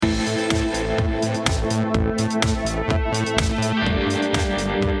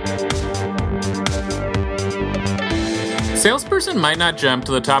person might not jump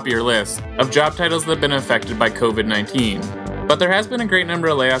to the top of your list of job titles that have been affected by COVID-19, but there has been a great number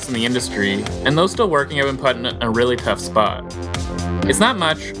of layoffs in the industry, and those still working have been put in a really tough spot. It's not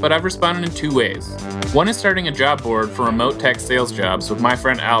much, but I've responded in two ways. One is starting a job board for remote tech sales jobs with my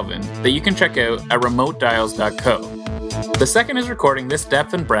friend Alvin that you can check out at remotedials.co. The second is recording this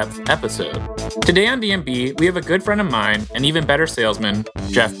depth and breadth episode. Today on DMB, we have a good friend of mine, and even better salesman,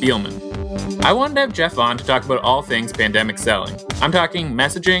 Jeff Bielman. I wanted to have Jeff on to talk about all things pandemic selling. I'm talking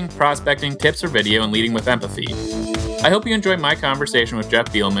messaging, prospecting, tips for video, and leading with empathy. I hope you enjoyed my conversation with Jeff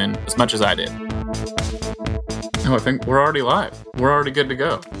Bielman as much as I did. Oh, I think we're already live. We're already good to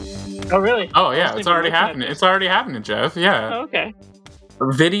go. Oh, really? Oh, yeah, it's already happening. It's already happening, Jeff. Yeah. Oh, okay.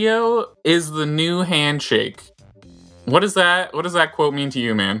 Video is the new handshake. What does that quote mean to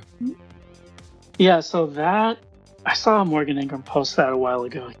you, man? Yeah, so that I saw Morgan Ingram post that a while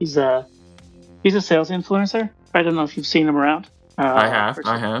ago. He's a sales influencer. I don't know if you've seen him around. I have.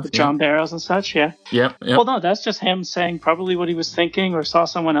 With John Barrows and such, yeah. Yep. Well, no, that's just him saying probably what he was thinking or saw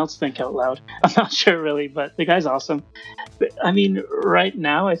someone else think out loud. I'm not sure really, but the guy's awesome. But, I mean, right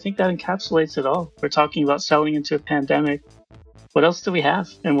now, I think that encapsulates it all. We're talking about selling into a pandemic. What else do we have?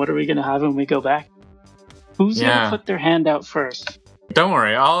 And what are we going to have when we go back? Who's going to put their hand out first? Don't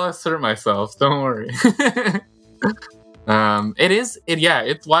worry. I'll assert myself. Don't worry.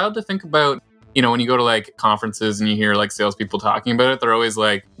 It's wild to think about. You know, when you go to like conferences and you hear like salespeople talking about it, they're always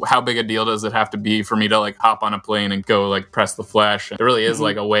like, how big a deal does it have to be for me to like hop on a plane and go like press the flesh? It really is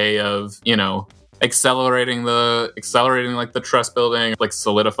like a way of, you know, accelerating like the trust building, like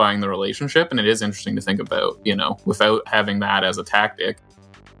solidifying the relationship. And it is interesting to think about, you know, without having that as a tactic.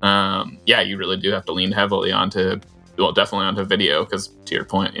 You really do have to lean heavily definitely onto video, because to your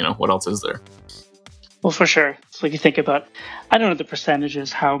point, you know, what else is there? Well, for sure. So you think about, I don't know the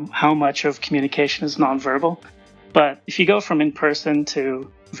percentages, how much of communication is nonverbal, but if you go from in-person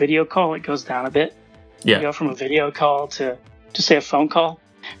to video call, it goes down a bit. Yeah. You go from a video call to say a phone call,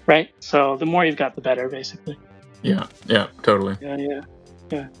 right? So the more you've got, the better, basically. Yeah, totally.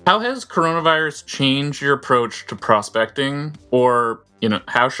 Yeah. How has coronavirus changed your approach to prospecting? Or, you know,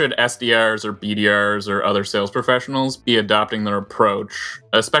 how should SDRs or BDRs or other sales professionals be adopting their approach?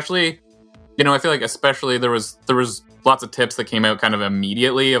 Especially, you know, I feel like especially there was lots of tips that came out kind of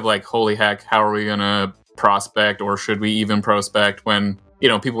immediately of like, holy heck, how are we going to prospect, or should we even prospect, when, you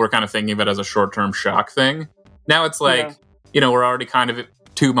know, people were kind of thinking of it as a short-term shock thing. Now it's like, you know, we're already kind of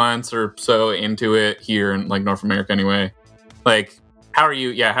 2 months or so into it here in like North America anyway. Like, how are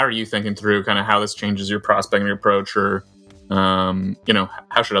you thinking through kind of how this changes your prospecting approach, or, you know,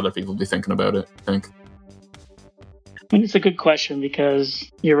 how should other people be thinking about it, I think? I mean, it's a good question,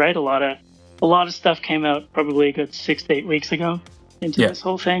 because you're right. A lot of stuff came out probably a good 6 to 8 weeks ago into this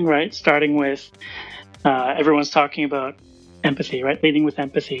whole thing, right? Starting with everyone's talking about empathy, right? Leading with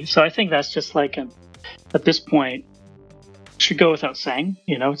empathy. So I think that's just like, at this point, should go without saying.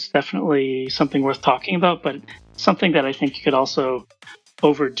 You know, it's definitely something worth talking about, but something that I think you could also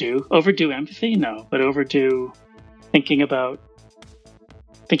overdo. Overdo empathy? No, but overdo thinking about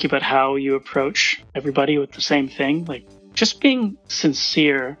how you approach everybody with the same thing. Like, just being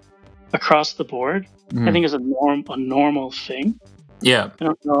sincere across the board, I think is a normal thing. Yeah. I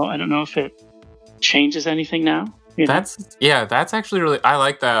don't know if it changes anything now. That's actually really, I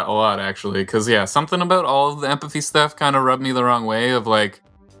like that a lot, actually, because something about all of the empathy stuff kind of rubbed me the wrong way of like,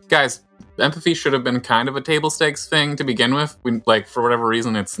 guys, empathy should have been kind of a table stakes thing to begin with. Like, for whatever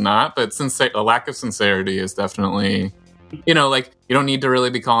reason, it's not, but a lack of sincerity is definitely, you know, like, you don't need to really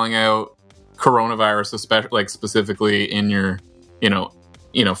be calling out coronavirus, especially like specifically in your, you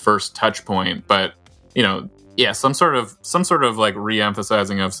know, first touch point, but, you know, some sort of like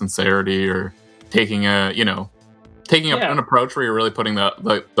re-emphasizing of sincerity, or taking an approach where you're really putting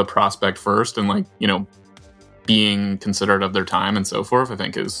the prospect first, and like, you know, being considerate of their time and so forth, I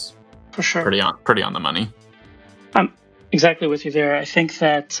think is for sure pretty on the money. I'm exactly with you there. I think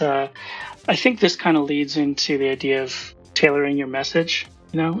that I think this kind of leads into the idea of tailoring your message,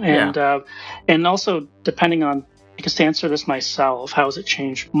 you know, and also depending on, because to answer this myself, how has it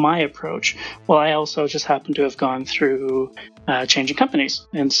changed my approach? Well, I also just happen to have gone through changing companies.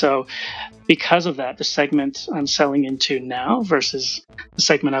 And so because of that, the segment I'm selling into now versus the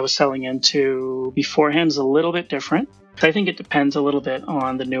segment I was selling into beforehand is a little bit different. So I think it depends a little bit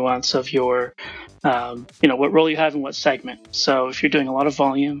on the nuance of your, what role you have in what segment. So if you're doing a lot of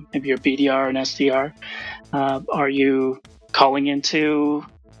volume, maybe you're BDR and SDR, are you calling into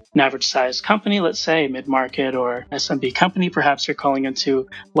an average size company, let's say mid-market or SMB company? Perhaps you're calling into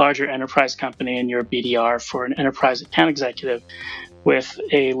larger enterprise company and you're a BDR for an enterprise account executive. with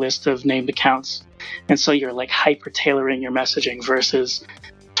a list of named accounts. And so you're like hyper tailoring your messaging versus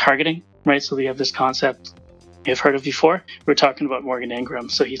targeting, right? So we have this concept you've heard of before. We're talking about Morgan Ingram.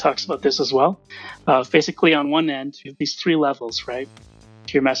 So he talks about this as well. Basically, on one end, you have these three levels, right?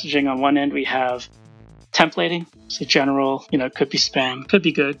 To your messaging, on one end, we have templating. So general, it could be spam, could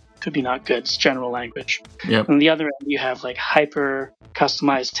be good, could be not good. It's general language. Yep. On the other end, you have like hyper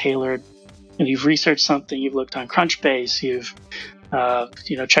customized, tailored. And you've researched something, you've looked on Crunchbase, you've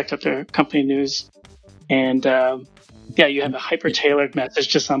checked up their company news, and you have a hyper-tailored message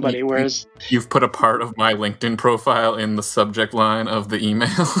to somebody, whereas... You've put a part of my LinkedIn profile in the subject line of the email.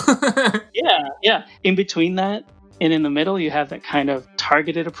 Yeah. In between that and in the middle, you have that kind of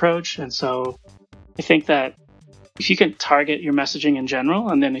targeted approach. And so I think that if you can target your messaging in general,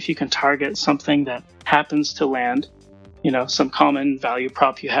 and then if you can target something that happens to land, some common value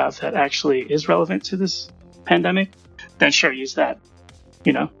prop you have that actually is relevant to this pandemic, then sure, use that,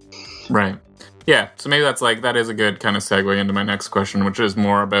 Right. Yeah. So maybe that is a good kind of segue into my next question, which is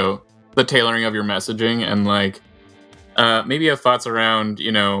more about the tailoring of your messaging and maybe you have thoughts around,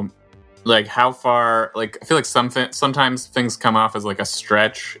 how far, I feel like sometimes things come off as like a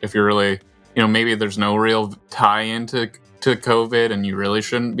stretch if you're really, maybe there's no real tie into COVID and you really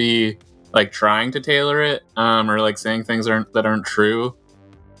shouldn't be trying to tailor it, or saying things that aren't true.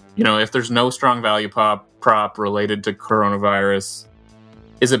 If there's no strong value prop related to coronavirus,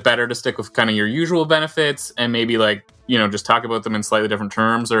 is it better to stick with kind of your usual benefits and maybe just talk about them in slightly different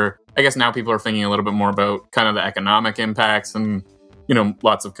terms? Or I guess now people are thinking a little bit more about kind of the economic impacts and,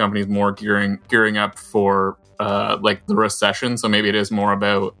 lots of companies more gearing up for the recession. So maybe it is more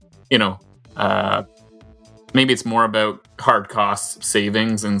about, maybe it's more about hard cost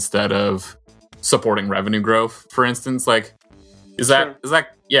savings instead of supporting revenue growth, for instance. Is that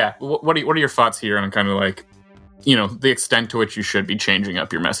what are your thoughts here on kind of the extent to which you should be changing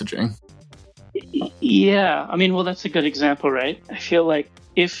up your messaging? Yeah, that's a good example, right? I feel like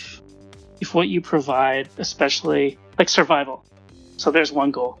if what you provide, especially survival, so there's one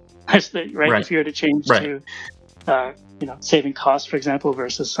goal, right? If you were to change to saving costs, for example,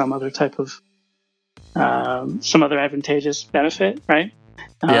 versus some other type of some other advantageous benefit, right?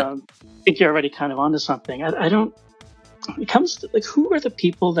 I think you're already kind of onto something. I don't. It comes to who are the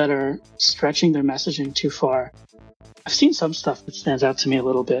people that are stretching their messaging too far? I've seen some stuff that stands out to me a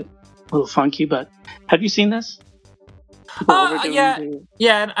little funky, but have you seen this? Yeah,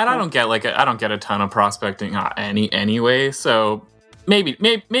 and I don't get I don't get a ton of prospecting anyway, so maybe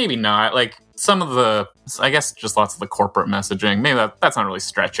not. Some of the, I guess, just lots of the corporate messaging. Maybe that's not really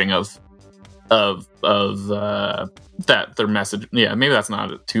stretching of that their message. Yeah, maybe that's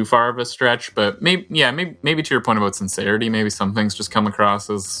not too far of a stretch, but maybe to your point about sincerity, maybe some things just come across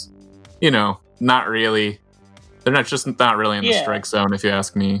as, not really. They're not really in the strike zone, if you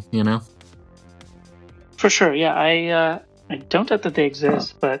ask me. For sure, yeah. I don't doubt that they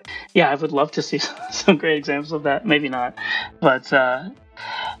exist, but I would love to see some great examples of that. Maybe not, but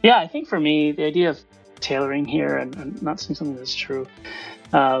I think for me, the idea of tailoring here, and I'm not saying something that's true.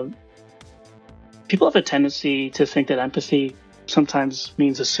 People have a tendency to think that empathy sometimes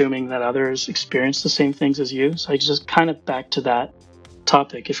means assuming that others experience the same things as you. So I just kind of back to that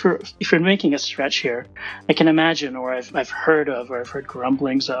topic. If you're making a stretch here, I can imagine, or I've heard of, or I've heard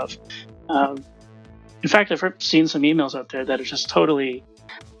grumblings of. In fact, I've seen some emails out there that are just totally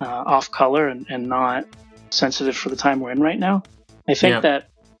off color and not sensitive for the time we're in right now. I think that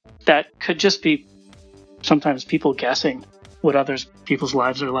could just be sometimes people guessing what people's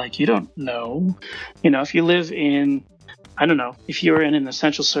lives are like. You don't know. If you live in, I don't know, if you're in an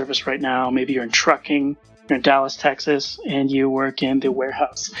essential service right now, maybe you're in trucking, you're in Dallas, Texas, and you work in the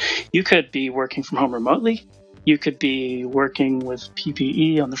warehouse. You could be working from home remotely. You could be working with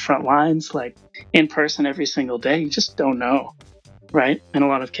PPE on the front lines, in person every single day. You just don't know, right? In a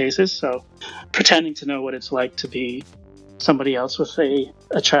lot of cases. So pretending to know what it's like to be somebody else with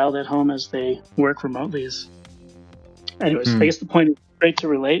a child at home as they work remotely is... Anyways, I guess the point is great to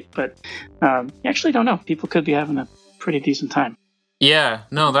relate, but you actually don't know. People could be having a pretty decent time. Yeah,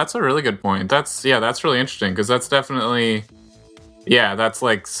 no, that's a really good point. That's really interesting, because that's definitely, that's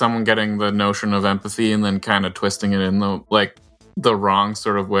someone getting the notion of empathy and then kind of twisting it in the wrong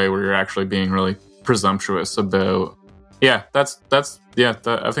sort of way, where you're actually being really presumptuous about. I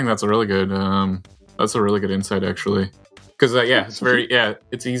think that's a really good insight, actually, because it's very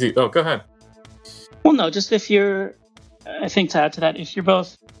it's easy. Oh, go ahead. Well, no, just if you're. I think to add to that, if you're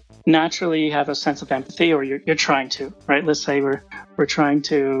both naturally have a sense of empathy, or you're trying to, right? Let's say we're trying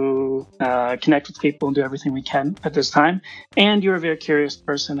to connect with people and do everything we can at this time, and you're a very curious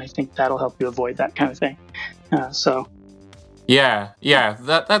person, I think that'll help you avoid that kind of thing. So Yeah,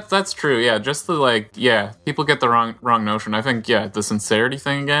 that's true. Yeah, just the people get the wrong notion. I think the sincerity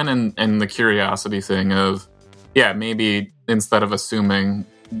thing again, and the curiosity thing of maybe instead of assuming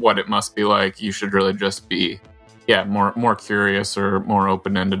what it must be like, you should really just be more curious or more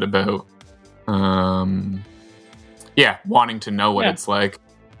open ended about wanting to know what it's like,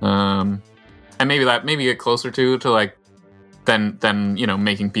 and maybe get closer to like than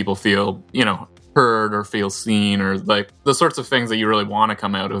making people feel heard or feel seen, or like the sorts of things that you really want to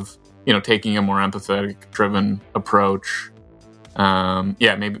come out of taking a more empathetic driven approach.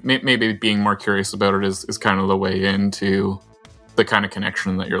 Maybe being more curious about it is kind of the way into the kind of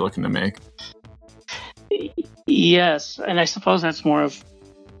connection that you're looking to make. Yes, and I suppose that's more of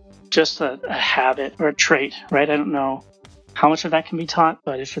just a habit or a trait, right? I don't know how much of that can be taught,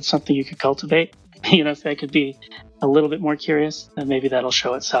 but if it's something you could cultivate, if I could be a little bit more curious, then maybe that'll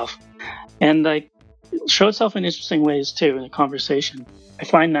show itself. And show itself in interesting ways too in a conversation. I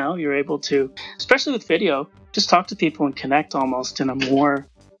find now you're able to, especially with video, just talk to people and connect almost in a more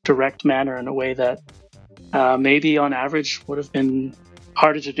direct manner in a way that maybe on average would have been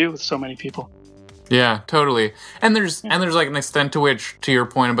harder to do with so many people. Yeah, totally. And there's like an extent to which, to your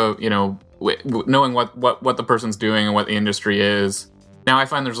point about knowing what the person's doing and what the industry is. Now I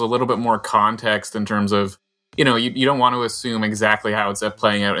find there's a little bit more context in terms of you don't want to assume exactly how it's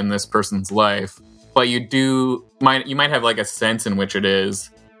playing out in this person's life, but you might have like a sense in which it is,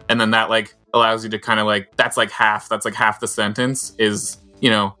 and then that like allows you to kind of like that's like half the sentence is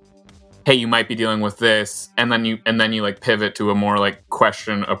hey, you might be dealing with this, and then you like pivot to a more like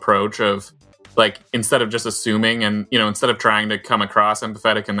question approach of like instead of just assuming and instead of trying to come across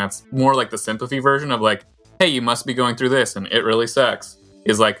empathetic, and that's more like the sympathy version of like, hey, you must be going through this and it really sucks,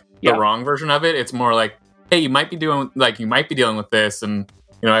 is like the wrong version of it. It's more like, hey, you might be dealing with this, and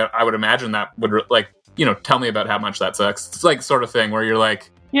I would imagine that would tell me about how much that sucks. It's like sort of thing where you're like,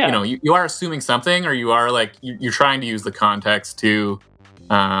 you are assuming something, or you are like you're trying to use the context to,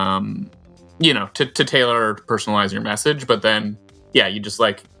 to tailor or personalize your message, but then you just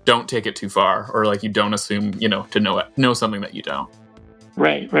like don't take it too far, or like you don't assume to know something that you don't.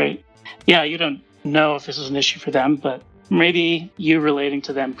 Right. Yeah, you don't know if this is an issue for them, but maybe you relating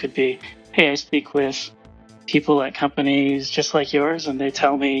to them could be, hey, I speak with people at companies just like yours, and they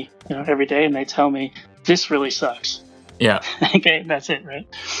tell me, every day, and they tell me this really sucks. Yeah. Okay, that's it, right?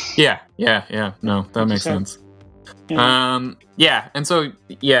 Yeah. No, that makes sense. Yeah. And so,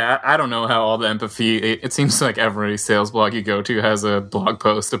 I don't know how all the empathy, it seems like every sales blog you go to has a blog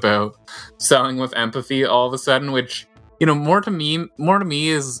post about selling with empathy all of a sudden, which, more to me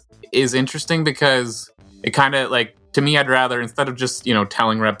is interesting, because it kind of like, to me, I'd rather, instead of just,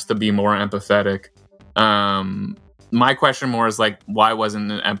 telling reps to be more empathetic, my question more is like, why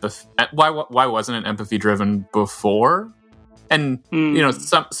wasn't it empathy driven before? And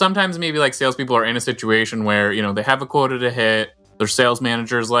sometimes maybe like salespeople are in a situation where they have a quota to hit, their sales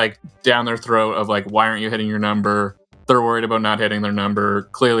manager's like down their throat of like, why aren't you hitting your number? They're worried about not hitting their number.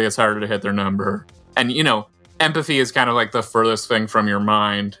 Clearly it's harder to hit their number, and empathy is kind of like the furthest thing from your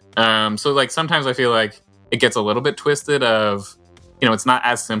mind. So like sometimes I feel like it gets a little bit twisted of it's not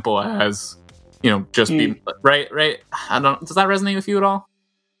as simple as just be right. Does that resonate with you at all?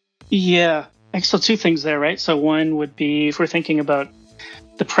 Yeah. So two things there, right? So one would be, if we're thinking about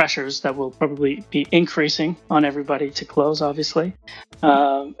the pressures that will probably be increasing on everybody to close, obviously,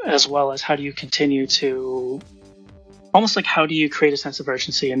 as well as how do you continue to, almost like how do you create a sense of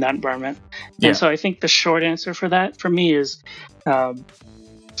urgency in that environment? Yeah. And so I think the short answer for that, for me, is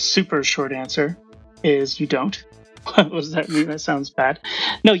super short answer is you don't. What does that mean? That sounds bad.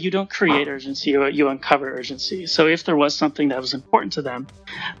 No, you don't create urgency. You uncover urgency. So if there was something that was important to them,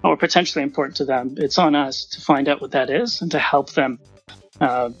 or potentially important to them, it's on us to find out what that is and to help them,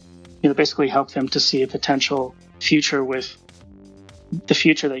 basically help them to see a potential future with the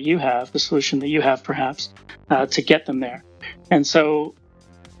future that you have, the solution that you have, perhaps, to get them there. And so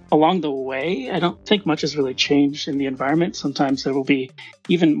along the way, I don't think much has really changed in the environment. Sometimes there will be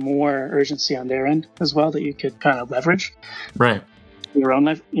even more urgency on their end as well that you could kind of leverage. Right. Your own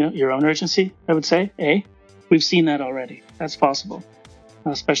urgency, I would say. We've seen that already. That's possible,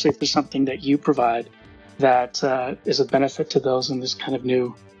 especially if there's something that you provide that is a benefit to those in this kind of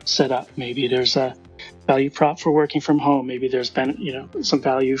new setup. Maybe there's a value prop for working from home. Maybe there's some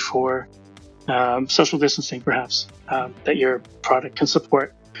value for social distancing, perhaps, that your product can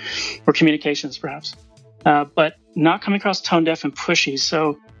support. Or communications, perhaps, but not coming across tone deaf and pushy.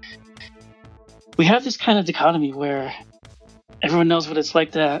 So we have this kind of dichotomy where everyone knows what it's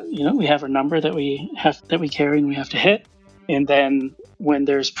like to, we have a number that we carry and we have to hit, and then when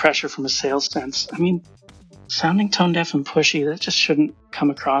there's pressure from a sales sense, sounding tone deaf and pushy, that just shouldn't come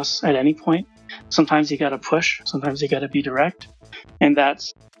across at any point. Sometimes you got to push, sometimes you got to be direct. And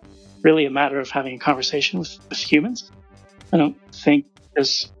that's really a matter of having a conversation with humans. I don't think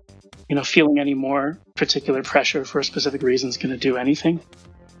there's, feeling any more particular pressure for a specific reason is going to do anything.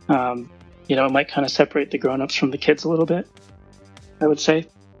 It might kind of separate the grown-ups from the kids a little bit, I would say,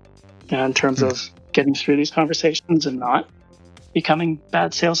 in terms of getting through these conversations and not becoming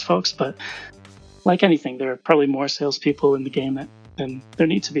bad sales folks. But like anything, there are probably more salespeople in the game than there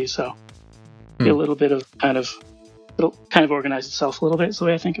need to be. So be a little bit of it'll kind of organize itself a little bit is the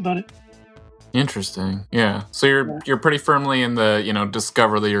way I think about it. Interesting. Yeah. So you're pretty firmly in the,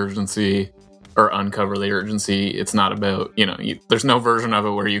 discover the urgency or uncover the urgency. It's not about, there's no version of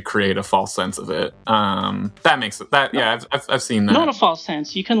it where you create a false sense of it. That makes it that. Yeah. I've seen that. Not a false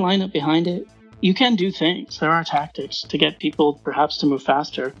sense. You can line up behind it. You can do things. There are tactics to get people perhaps to move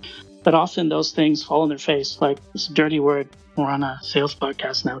faster, but often those things fall on their face. Like this dirty word. We're on a sales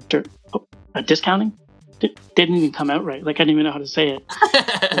podcast now. Discounting? Didn't even come out right. Like I didn't even know how to say it.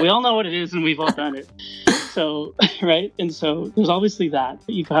 We all know what it is and we've all done it. So, right? And so there's obviously that.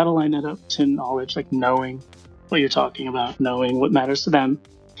 But you got to line it up to knowledge, like knowing what you're talking about, knowing what matters to them.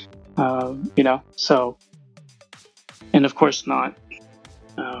 So, and of course not.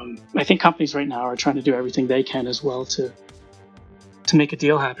 I think companies right now are trying to do everything they can as well to make a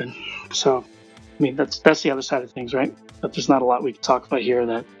deal happen. So, I mean, that's the other side of things, right? But there's not a lot we can talk about here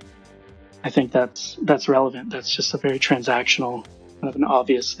that I think that's relevant. That's just a very transactional, kind of an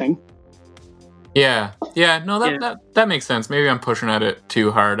obvious thing. Yeah. No, that makes sense. Maybe I'm pushing at it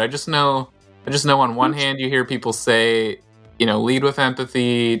too hard. I just know on one hand you hear people say, lead with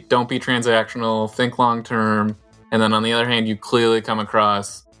empathy, don't be transactional, think long term, and then on the other hand you clearly come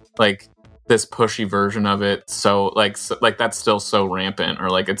across like this pushy version of it. So like that's still so rampant,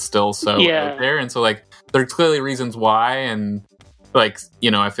 or like it's still so out there, and so like there's clearly reasons why, and like,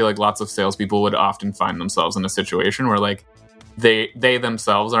 I feel like lots of salespeople would often find themselves in a situation where like they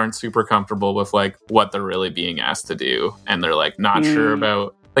themselves aren't super comfortable with like what they're really being asked to do, and they're like not sure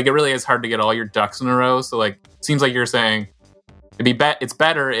about, like, it really is hard to get all your ducks in a row. So like it seems like you're saying it's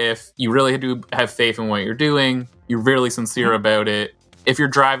better if you really do have faith in what you're doing, you're really sincere about it. If you're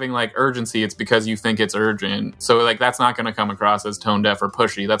driving like urgency, it's because you think it's urgent. So like that's not going to come across as tone deaf or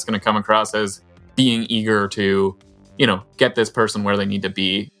pushy. That's going to come across as being eager to get this person where they need to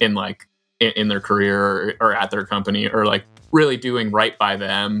be in like in their career or at their company, or like really doing right by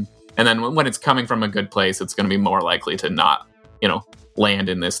them. And then when it's coming from a good place, it's going to be more likely to not, land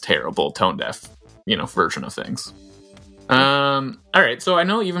in this terrible tone deaf, version of things. All right. So I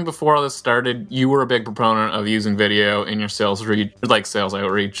know even before all this started, you were a big proponent of using video in your sales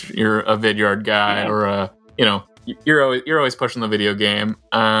outreach. You're a Vidyard guy, or you're always pushing the video game.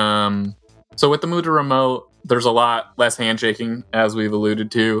 So with the move to remote, there's a lot less handshaking, as we've alluded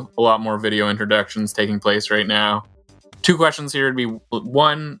to, a lot more video introductions taking place right now. 2 questions here would be,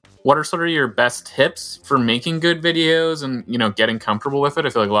 1, what are sort of your best tips for making good videos and, getting comfortable with it? I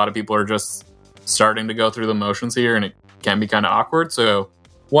feel like a lot of people are just starting to go through the motions here, and it can be kind of awkward. So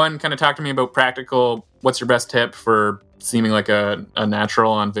 1, kind of talk to me about practical, what's your best tip for seeming like a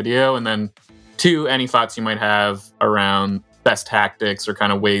natural on video? And then 2, any thoughts you might have around best tactics or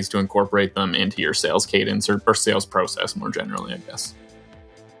kind of ways to incorporate them into your sales cadence or sales process more generally, I guess.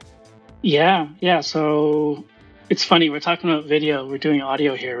 Yeah. So it's funny, we're talking about video, we're doing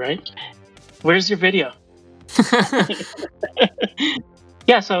audio here, right? Where's your video?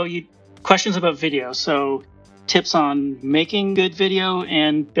 Yeah, so questions about video. So tips on making good video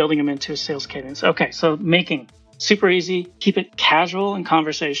and building them into a sales cadence. Okay, so making, super easy. Keep it casual and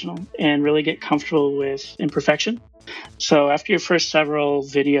conversational, and really get comfortable with imperfection. So after your first several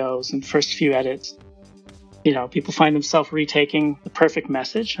videos and first few edits, people find themselves retaking the perfect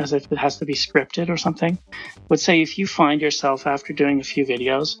message as if it has to be scripted or something. I would say if you find yourself, after doing a few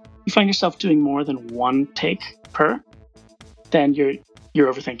videos, you find yourself doing more than 1 take per, then you're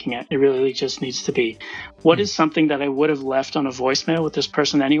overthinking it. It really just needs to be, what is something that I would have left on a voicemail with this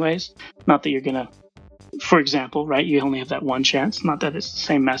person anyways? Not that you're going to, for example, right? You only have that 1 chance. Not that it's the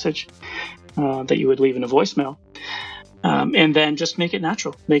same message that you would leave in a voicemail. And then just make it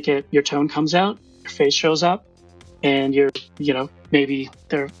natural. Make it, your tone comes out, your face shows up, and maybe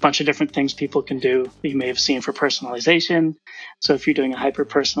there are a bunch of different things people can do that you may have seen for personalization. So if you're doing a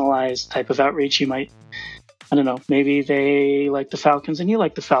hyper-personalized type of outreach, you might, I don't know, maybe they like the Falcons and you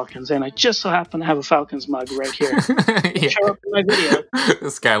like the Falcons, and I just so happen to have a Falcons mug right here. Yeah. Show up in my video.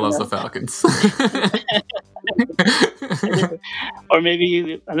 This guy loves the Falcons. Or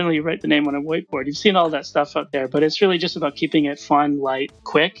maybe, I don't know, you write the name on a whiteboard. You've seen all that stuff up there, but it's really just about keeping it fun, light,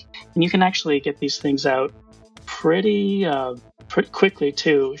 quick, and you can actually get these things out pretty quickly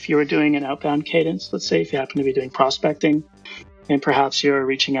too. If you were doing an outbound cadence, let's say if you happen to be doing prospecting, and perhaps you're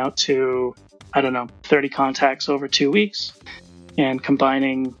reaching out to, 30 contacts over 2 weeks, and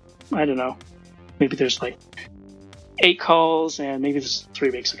combining, maybe there's like 8 calls, and maybe there's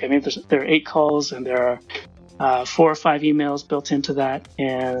 3 weeks. Okay, maybe there are 8 calls, and there are 4 or 5 emails built into that,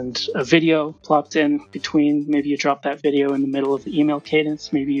 and a video plopped in between. Maybe you drop that video in the middle of the email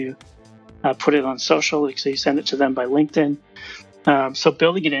cadence. Maybe you put it on social, like so you send it to them by LinkedIn. So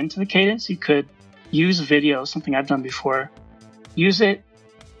building it into the cadence, you could use video, something I've done before. Use it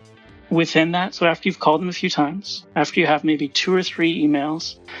within that. So after you've called them a few times, after you have maybe 2 or 3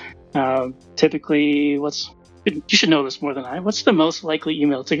 emails, typically you should know this more than I, what's the most likely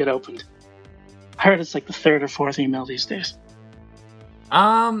email to get opened? I heard it's like the 3rd or 4th email these days.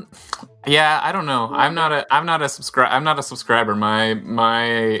 Yeah, I don't know. I'm not a subscriber.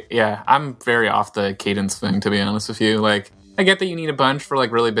 I'm very off the cadence thing, to be honest with you. Like, I get that you need a bunch for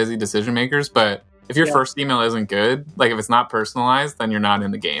like really busy decision makers, but if your first email isn't good, like if it's not personalized, then you're not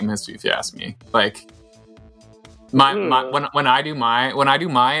in the game, if you ask me. Like, when I do my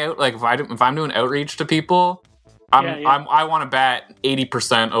like if I'm doing outreach to people, I want to bet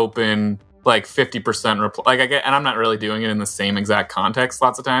 80% open, like 50% reply. Like and I'm not really doing it in the same exact context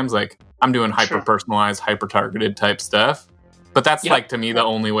lots of times. Like I'm doing hyper personalized, hyper targeted type stuff. But that's like, to me, the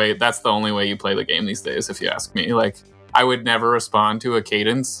only way. That's the only way you play the game these days, if you ask me. Like, I would never respond to a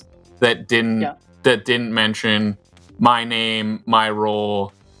cadence that didn't mention my name, my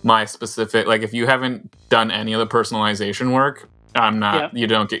role, my specific. Like, if you haven't done any of the personalization work, I'm not. You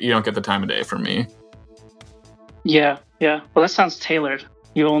don't get the time of day from me. Yeah. Well, that sounds tailored.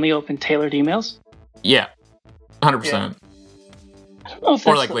 You only open tailored emails? Yeah, 100%. I don't know if that's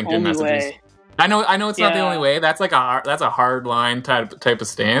or like the LinkedIn only messages. way. I know it's not the only way. That's like a hard line type of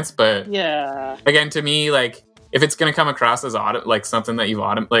stance. But again, to me, like if it's going to come across as like something that you've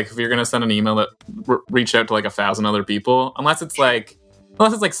like if you're going to send an email that reach out to like 1,000 other people, unless it's like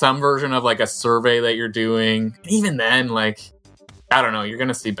some version of like a survey that you're doing, even then, like, I don't know, you're going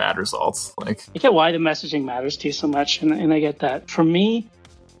to see bad results. Like, I get why the messaging matters to you so much, and I get that. For me,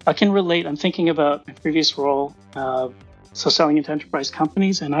 I can relate. I'm thinking about my previous role, so selling into enterprise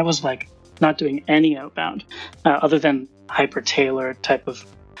companies, and I was like not doing any outbound other than hyper tailored type of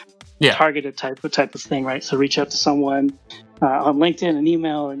targeted type of thing, right? So reach out to someone on LinkedIn, an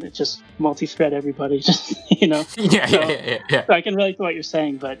email, and it just multi-thread everybody, just Yeah. So I can relate to what you're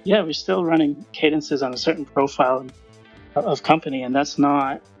saying, but yeah, we're still running cadences on a certain profile of company, and that's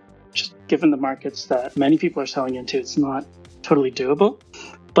not, just given the markets that many people are selling into, it's not totally doable.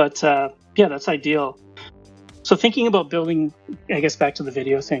 But that's ideal. So thinking about building, I guess back to the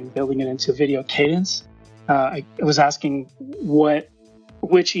video thing, building it into video cadence, I was asking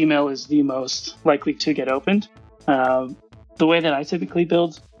which email is the most likely to get opened. The way that I typically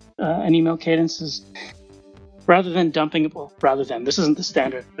build an email cadence is this isn't the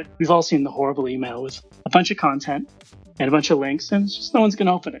standard, but we've all seen the horrible email with a bunch of content and a bunch of links, and it's just no one's going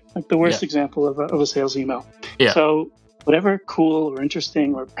to open it. Like the worst example of a sales email. Yeah. So whatever cool or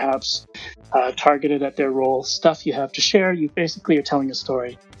interesting or perhaps targeted at their role stuff you have to share, you basically are telling a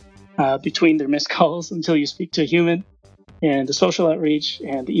story between their missed calls until you speak to a human, and the social outreach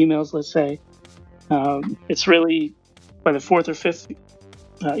and the emails, let's say. It's really by the 4th or 5th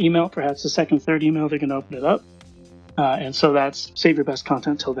email, perhaps the 2nd, 3rd email, they're going to open it up. And so that's save your best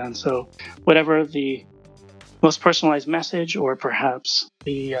content till then. So whatever the most personalized message, or perhaps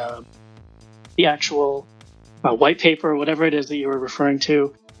the actual white paper, or whatever it is that you were referring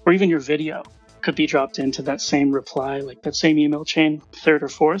to, or even your video could be dropped into that same reply, like that same email chain, 3rd or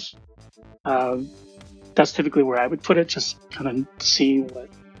 4th. That's typically where I would put it, just kind of see what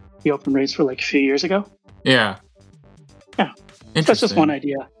the open rates were like a few years ago. Yeah. So that's just one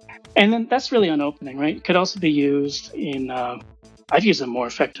idea. And then that's really on opening, right? It could also be used in, I've used it more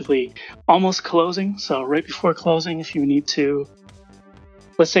effectively, almost closing. So right before closing, if you need to,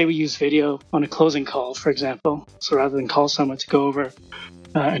 let's say we use video on a closing call, for example. So rather than call someone to go over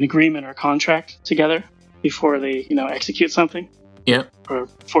an agreement or contract together before they, execute something. Yeah. Or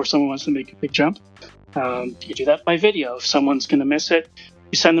before someone wants to make a big jump. You do that by video. If someone's going to miss it,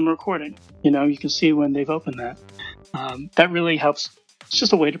 you send them a recording. You can see when they've opened that. That really helps. It's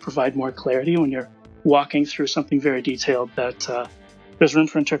just a way to provide more clarity when you're walking through something very detailed, that there's room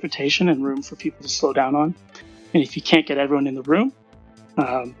for interpretation and room for people to slow down on. And if you can't get everyone in the room,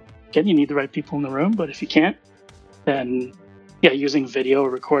 again, you need the right people in the room. But if you can't, then using video or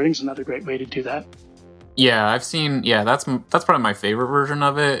recording is another great way to do that. Yeah, I've seen. Yeah, that's probably my favorite version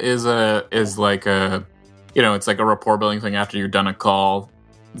of it. Is like a, it's like a rapport building thing after you're done a call,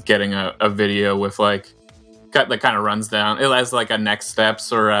 getting a video with like that kind of runs down it as like a next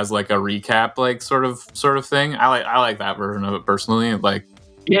steps or as like a recap, like sort of thing. I like that version of it personally. Like,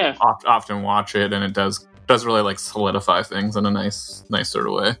 yeah, often watch it, and it does really like solidify things in a nice sort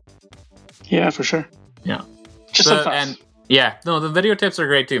of way. Yeah, for sure. Yeah, just some thoughts. And yeah, no, the video tips are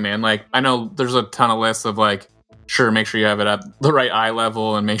great too, man. Like, I know there's a ton of lists of like, sure, make sure you have it at the right eye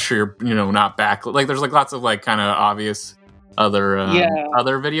level, and make sure you're not back. Like, there's like lots of like kind of obvious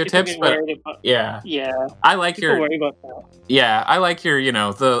other video tips, but yeah, I like People worry about that. Yeah, I like your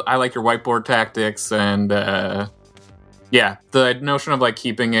I like your whiteboard tactics, and the notion of like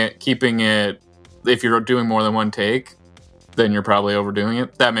keeping it. If you're doing more than one take, then you're probably overdoing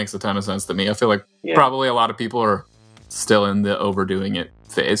it. That makes a ton of sense to me. I feel like probably a lot of people are still in the overdoing it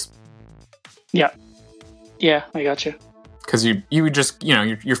phase. Yeah, I got you. Because you would just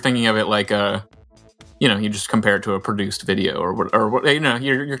you're thinking of it like a you just compare it to a produced video or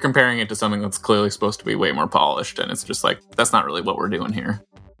you're comparing it to something that's clearly supposed to be way more polished, and it's just like, that's not really what we're doing here.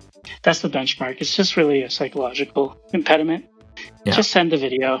 That's the benchmark. It's just really a psychological impediment. Yeah. Just send the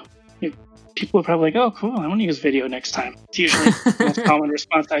video. People are probably like, oh, cool, I want to use video next time. It's usually the most common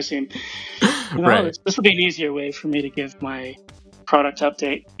response I've seen. Right. This will be an easier way for me to give my product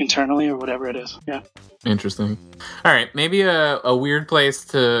update internally or whatever it is. Yeah. Interesting. All right, maybe a weird place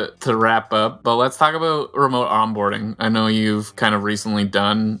to wrap up, but let's talk about remote onboarding. I know you've kind of recently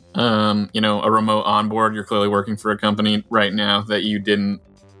done a remote onboard. You're clearly working for a company right now that you didn't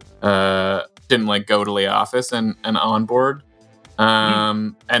like go to the office and onboard.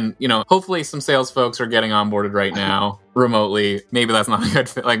 And hopefully some sales folks are getting onboarded right now remotely. Maybe that's not a good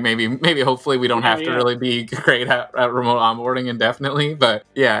fit. Like maybe hopefully we don't have to really be great at remote onboarding indefinitely. But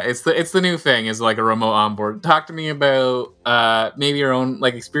yeah, it's the new thing, is like a remote onboard. Talk to me about maybe your own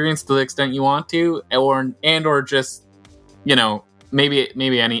like experience to the extent you want to, or just maybe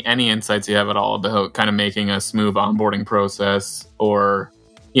any insights you have at all about kind of making a smooth onboarding process, or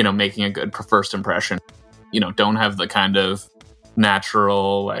making a good first impression. Don't have the kind of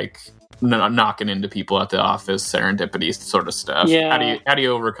natural like knocking into people at the office serendipity sort of stuff. Yeah. How do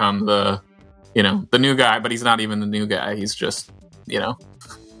you overcome the new guy, but he's not even the new guy, he's just we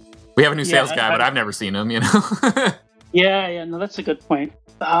have a new sales guy, but I've never seen him. Yeah, no, that's a good point.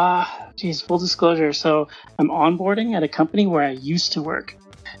 Full disclosure, so I'm onboarding at a company where I used to work,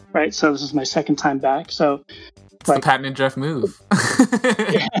 right? So this is my second time back, so it's the patented Jeff move.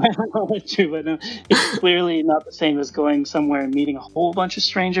 Yeah, that's true, but no, it's clearly not the same as going somewhere and meeting a whole bunch of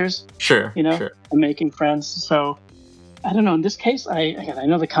strangers. Sure. And making friends. So I don't know. In this case, I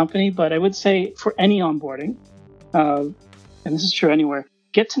know the company, but I would say for any onboarding, and this is true anywhere,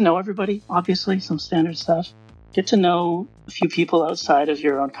 get to know everybody. Obviously, some standard stuff. Get to know a few people outside of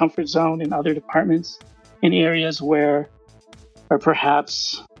your own comfort zone in other departments, in areas where, or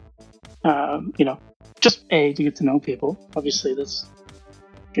perhaps, just to get to know people. Obviously, that's,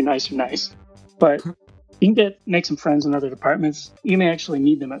 if you're nice, but you can make some friends in other departments. You may actually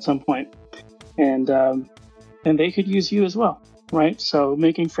need them at some point, and they could use you as well, right? So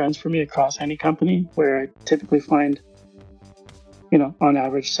making friends for me across any company, where I typically find, on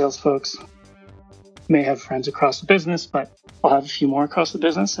average, sales folks may have friends across the business, but I'll have a few more across the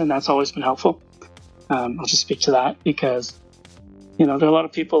business, and that's always been helpful. I'll just speak to that because, there are a lot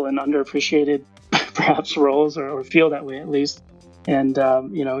of people in underappreciated perhaps roles or feel that way at least. And,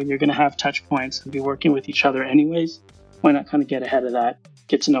 you're going to have touch points and be working with each other anyways. Why not kind of get ahead of that,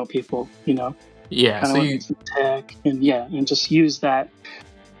 get to know people, Yeah. So some tech and just use that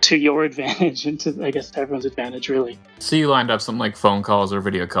to your advantage and to, I guess, everyone's advantage, really. So you lined up some like phone calls or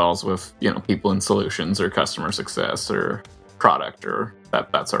video calls with, people in solutions or customer success or product or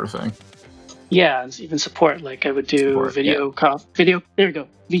that sort of thing. Yeah, and even support. Like I would do there we go,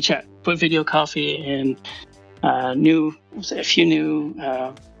 VChat. Put video coffee and a few new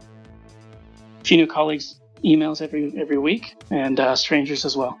colleagues' emails every week, and strangers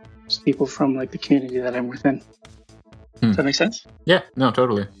as well, just people from like the community that I'm within. Does that make sense? Yeah, no,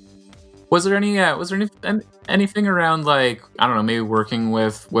 totally. Was there anything around like, I don't know, maybe working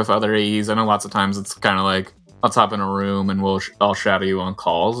with other AEs? I know lots of times it's kind of like, let's hop in a room and I'll shadow you on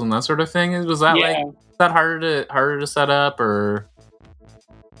calls and that sort of thing. Was that is that harder to set up, or?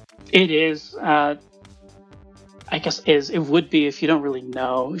 It is. I guess it would be if you don't really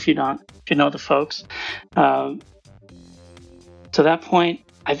know, if you know the folks. To that point,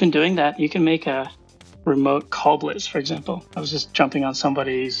 I've been doing that. You can make a remote call blitz, for example. I was just jumping on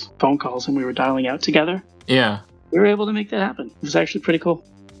somebody's phone calls and we were dialing out together. Yeah. We were able to make that happen. It was actually pretty cool.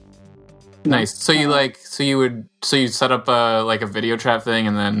 Nice. So you set up a video chat thing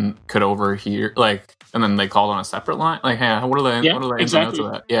and then could overhear and then they called on a separate line. Like, hey, what are the ins and outs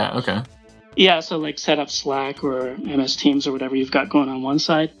of that? Yeah. Okay. Yeah, so like set up Slack or MS Teams or whatever you've got going on one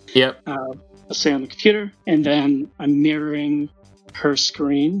side. Yep. Let's say on the computer, and then I'm mirroring her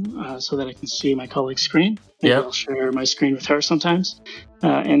screen so that I can see my colleague's screen. Maybe I'll share my screen with her sometimes,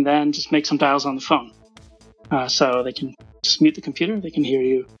 and then just make some dials on the phone. So they can just mute the computer. They can hear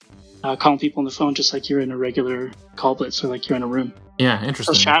you calling people on the phone just like you're in a regular call blitz or like you're in a room. Yeah,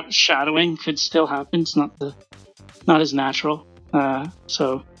 interesting. So shadowing could still happen. It's not as natural.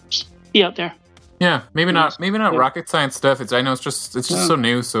 So just be out there. Yeah, maybe not rocket science stuff. I know it's just so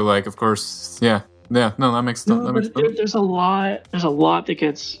new. So like, of course, yeah. No, that makes sense. There's a lot that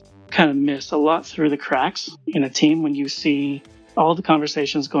gets kind of missed, a lot through the cracks in a team when you see all the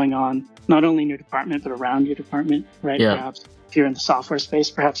conversations going on, not only in your department but around your department, right? Yeah. Perhaps if you're in the software space,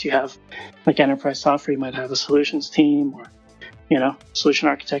 perhaps you have like enterprise software, you might have a solutions team or solution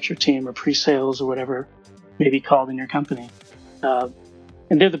architecture team or pre-sales or whatever may be called in your company.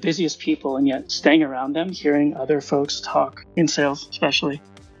 And they're the busiest people, and yet staying around them, hearing other folks talk in sales, especially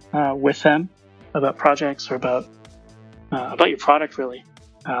with them about projects or about your product, really,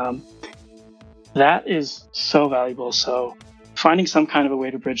 that is so valuable. So finding some kind of a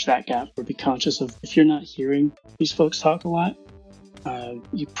way to bridge that gap or be conscious of if you're not hearing these folks talk a lot,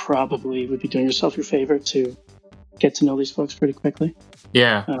 you probably would be doing yourself your favor to get to know these folks pretty quickly.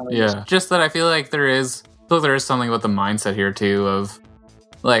 Yeah. Just that I feel like there is something about the mindset here too of,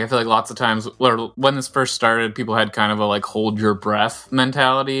 like, I feel like lots of times when this first started, people had kind of a like hold your breath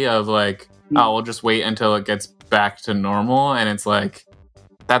mentality of like, oh, we'll just wait until it gets back to normal. And it's like,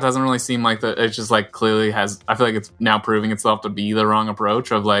 that doesn't really seem like it's just like clearly I feel like it's now proving itself to be the wrong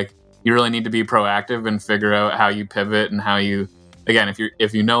approach of like, you really need to be proactive and figure out how you pivot and how you, again,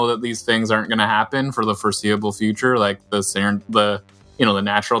 if you know that these things aren't going to happen for the foreseeable future, like the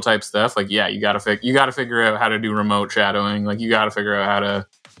natural type stuff, like, yeah, you got to figure out how to do remote shadowing. Like, you got to figure out how to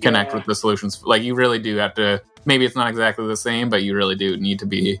connect with the solutions. Like, you really do have to, maybe it's not exactly the same, but you really do need to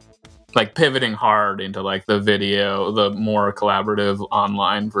be like pivoting hard into like the video, the more collaborative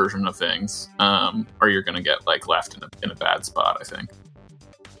online version of things. Or you're going to get like left in a bad spot, I think.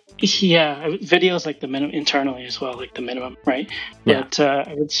 Yeah, video is like the minimum internally as well, like the minimum, right? Yeah. But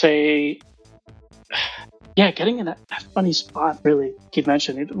I would say, getting in that funny spot, really, Keith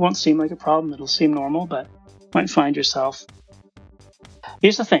mentioned, it won't seem like a problem. It'll seem normal, but you might find yourself.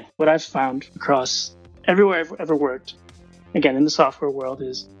 Here's the thing. What I've found across everywhere I've ever worked, again, in the software world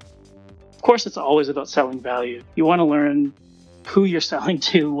is, of course, it's always about selling value. You want to learn who you're selling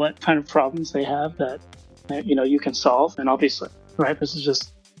to, what kind of problems they have that you can solve. And obviously, right, this is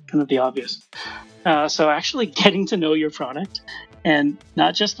just kind of the obvious. So actually getting to know your product and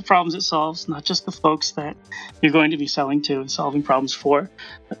not just the problems it solves, not just the folks that you're going to be selling to and solving problems for,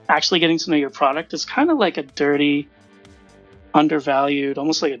 but actually getting to know your product is kind of like a dirty, undervalued,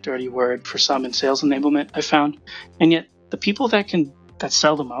 almost like a dirty word for some in sales enablement, I found. And yet the people that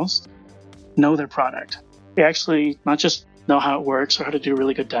sell the most know their product. They actually not just know how it works or how to do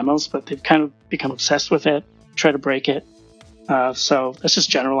really good demos, but they've kind of become obsessed with it, try to break it. So that's just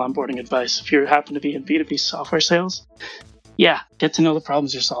general onboarding advice. If you happen to be in B2B software sales, get to know the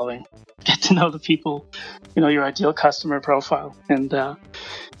problems you're solving. Get to know the people, your ideal customer profile, and but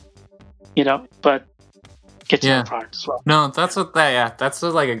get to know the product as well. No, that's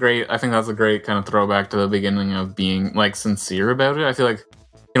like a great. I think that's a great kind of throwback to the beginning of being like sincere about it. I feel like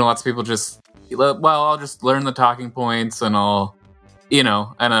lots of people just, I'll just learn the talking points and I'll, and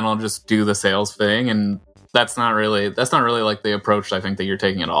then I'll just do the sales thing, and that's not really like the approach I think that you're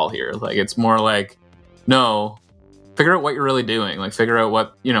taking at all here. Like, it's more like, no, figure out what you're really doing. Like, figure out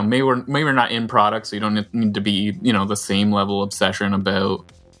what, maybe we're not in product, so you don't need to be, the same level of obsession about,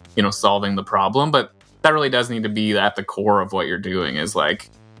 solving the problem. But that really does need to be at the core of what you're doing, is like,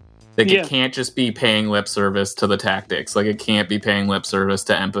 it can't just be paying lip service to the tactics. Like, it can't be paying lip service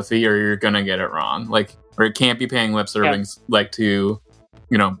to empathy, or you're going to get it wrong. Like, or it can't be paying lip service, like, to,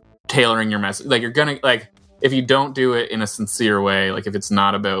 tailoring your message. Like, you're going to, like, if you don't do it in a sincere way, like if it's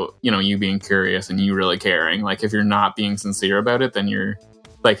not about, you being curious and you really caring, like if you're not being sincere about it, then you're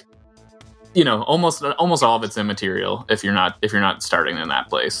like, almost all of it's immaterial if you're not starting in that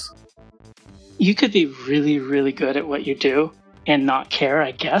place. You could be really, really good at what you do and not care,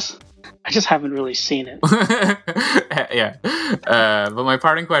 I guess. I just haven't really seen it. Yeah. But my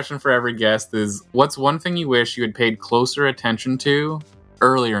parting question for every guest is, what's one thing you wish you had paid closer attention to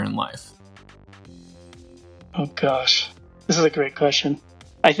earlier in life? Oh, gosh. This is a great question.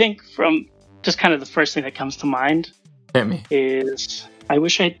 I think from just kind of the first thing that comes to mind Hit me. is I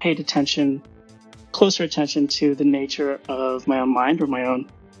wish I'd paid closer attention to the nature of my own mind or my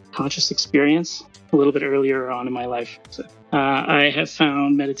own conscious experience a little bit earlier on in my life. So I have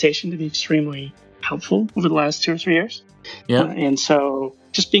found meditation to be extremely helpful over the last 2 or 3 years. Yeah. And so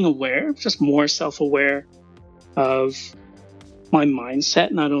just being aware, just more self-aware of my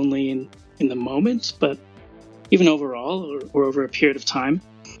mindset, not only in the moment, but even overall or over a period of time.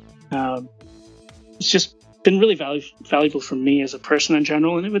 It's just been really valuable for me as a person in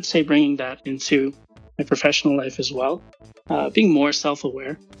general. And I would say bringing that into my professional life as well. Being more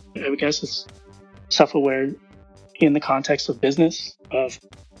self-aware, I guess it's self-aware in the context of business, of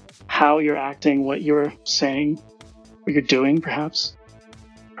how you're acting, what you're saying, what you're doing, perhaps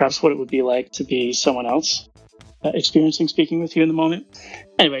what it would be like to be someone else experiencing speaking with you in the moment.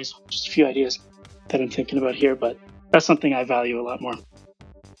 Anyways, just a few ideas that I'm thinking about here, but that's something I value a lot more.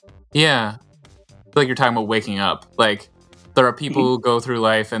 Yeah. Like you're talking about waking up. Like there are people who go through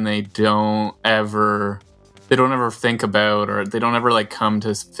life and they don't ever think about, or they don't ever like come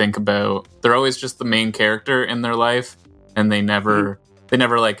to think about. They're always just the main character in their life, and they never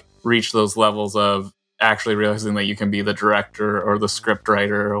like reach those levels of actually realizing that you can be the director or the script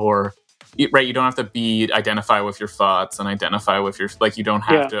writer, or right. You don't have to identify with your thoughts and identify with your, like, you don't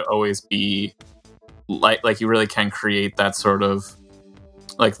have to always be like you really can create that sort of,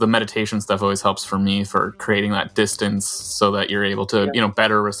 like, the meditation stuff always helps for me for creating that distance so that you're able to,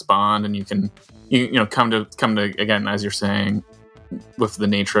 better respond, and you can, come to again, as you're saying, with the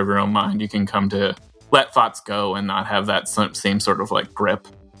nature of your own mind, you can come to let thoughts go and not have that same sort of like grip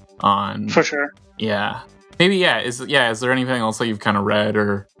on. For sure. Yeah. Maybe, is there anything else that you've kind of read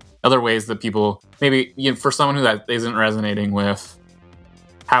or other ways that people, maybe, for someone who that isn't resonating with,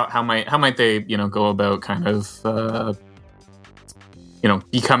 how might they, go about kind of,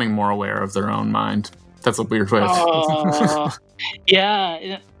 becoming more aware of their own mind? That's a weird way of...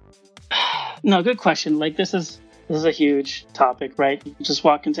 Yeah. No, good question. Like, this is a huge topic, right? You can just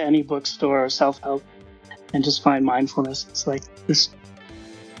walk into any bookstore or self-help and just find mindfulness. It's like this,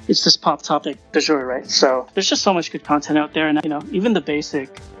 it's this pop topic du jour, right? So there's just so much good content out there. And, even the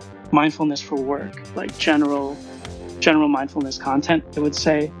basic mindfulness for work, like general mindfulness content, I would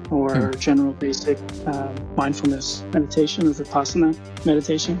say, or general basic mindfulness meditation, or Vipassana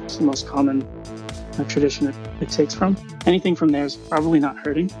meditation. It's the most common tradition it takes from. Anything from there is probably not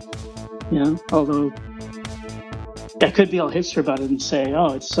hurting, although I could be all hipster about it and say,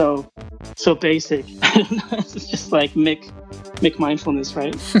 oh, it's so basic. It's just like Mick mindfulness,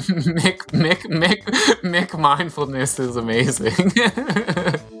 right? Mick mindfulness is amazing.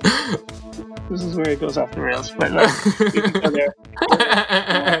 This is where it goes off the rails, but we can go there.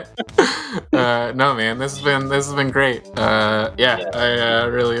 No, man, this has been great. I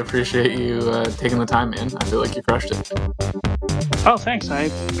really appreciate you taking the time, man. I feel like you crushed it. Oh, thanks. I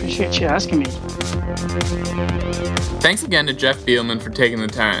appreciate you asking me. Thanks again to Jeff Bielman for taking the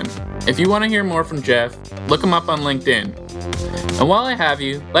time. If you want to hear more from Jeff, look him up on LinkedIn. And while I have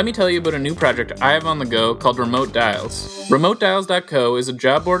you, let me tell you about a new project I have on the go called Remote Dials. RemoteDials.co is a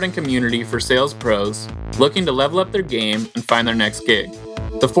job board and community for sales pros looking to level up their game and find their next gig.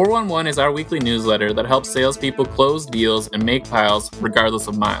 The 411 is our weekly newsletter that helps salespeople close deals and make piles regardless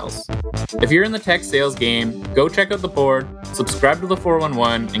of miles. If you're in the tech sales game, go check out the board, subscribe to the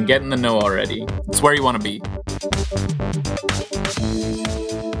 411, and get in the know already. It's where you want to be.